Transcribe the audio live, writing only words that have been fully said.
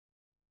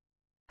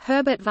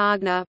Herbert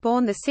Wagner,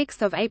 born the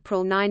 6th of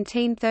April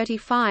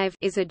 1935,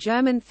 is a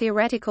German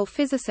theoretical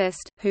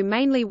physicist who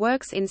mainly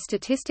works in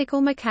statistical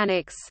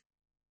mechanics.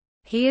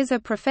 He is a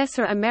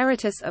professor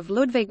emeritus of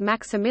Ludwig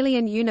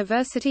Maximilian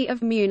University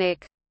of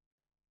Munich.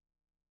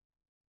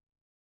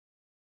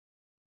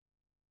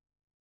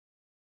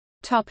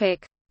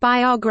 Topic: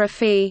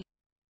 Biography.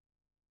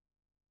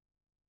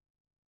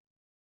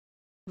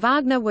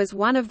 Wagner was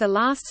one of the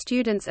last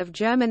students of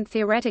German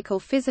theoretical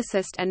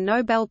physicist and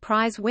Nobel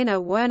Prize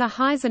winner Werner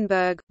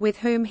Heisenberg, with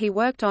whom he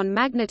worked on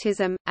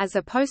magnetism. As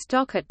a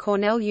postdoc at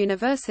Cornell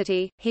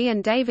University, he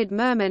and David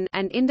Mermin,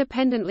 and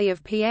independently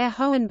of Pierre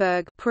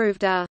Hohenberg,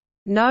 proved a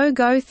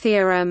no-go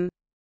theorem,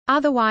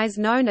 otherwise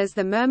known as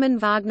the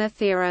Mermin-Wagner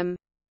theorem.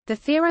 The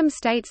theorem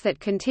states that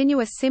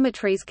continuous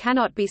symmetries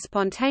cannot be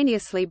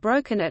spontaneously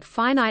broken at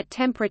finite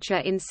temperature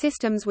in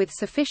systems with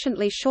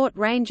sufficiently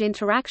short-range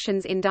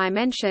interactions in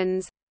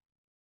dimensions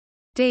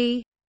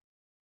d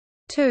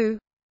 2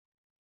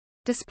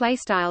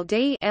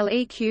 d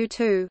leq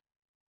 2.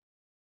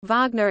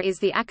 Wagner is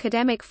the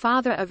academic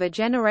father of a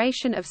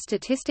generation of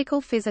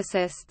statistical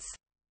physicists.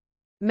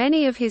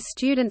 Many of his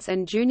students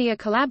and junior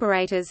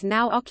collaborators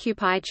now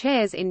occupy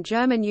chairs in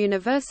German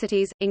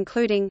universities,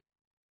 including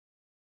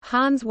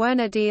Hans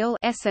Werner Diehl,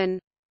 Essen;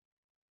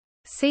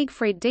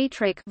 Siegfried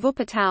Dietrich,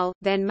 Wuppertal,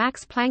 then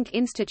Max Planck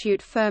Institut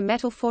für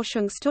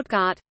Metallforschung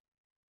Stuttgart;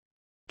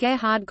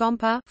 Gerhard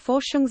Gomper,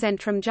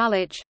 Forschungszentrum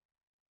Jülich;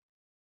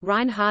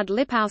 Reinhard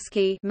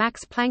Lipowski,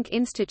 Max Planck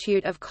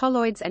Institute of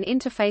Colloids and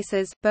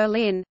Interfaces,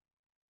 Berlin;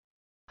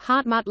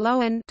 Hartmut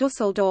Lohen,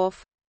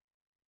 Düsseldorf;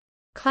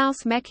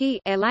 Klaus Mecki,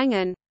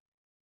 Erlangen;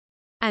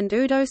 and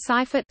Udo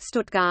Seifert,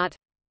 Stuttgart.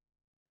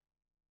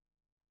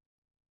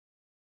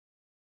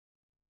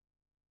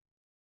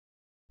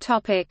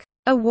 Topic: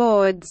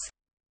 Awards.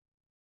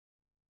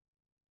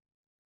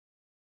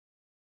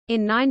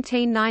 In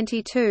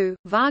 1992,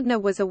 Wagner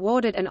was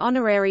awarded an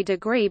honorary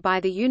degree by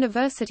the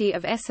University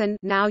of Essen,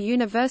 now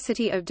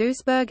University of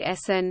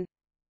Duisburg-Essen.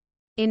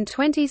 In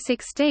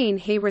 2016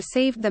 he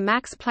received the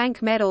Max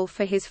Planck Medal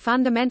for his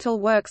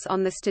fundamental works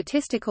on the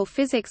statistical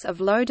physics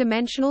of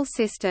low-dimensional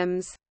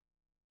systems.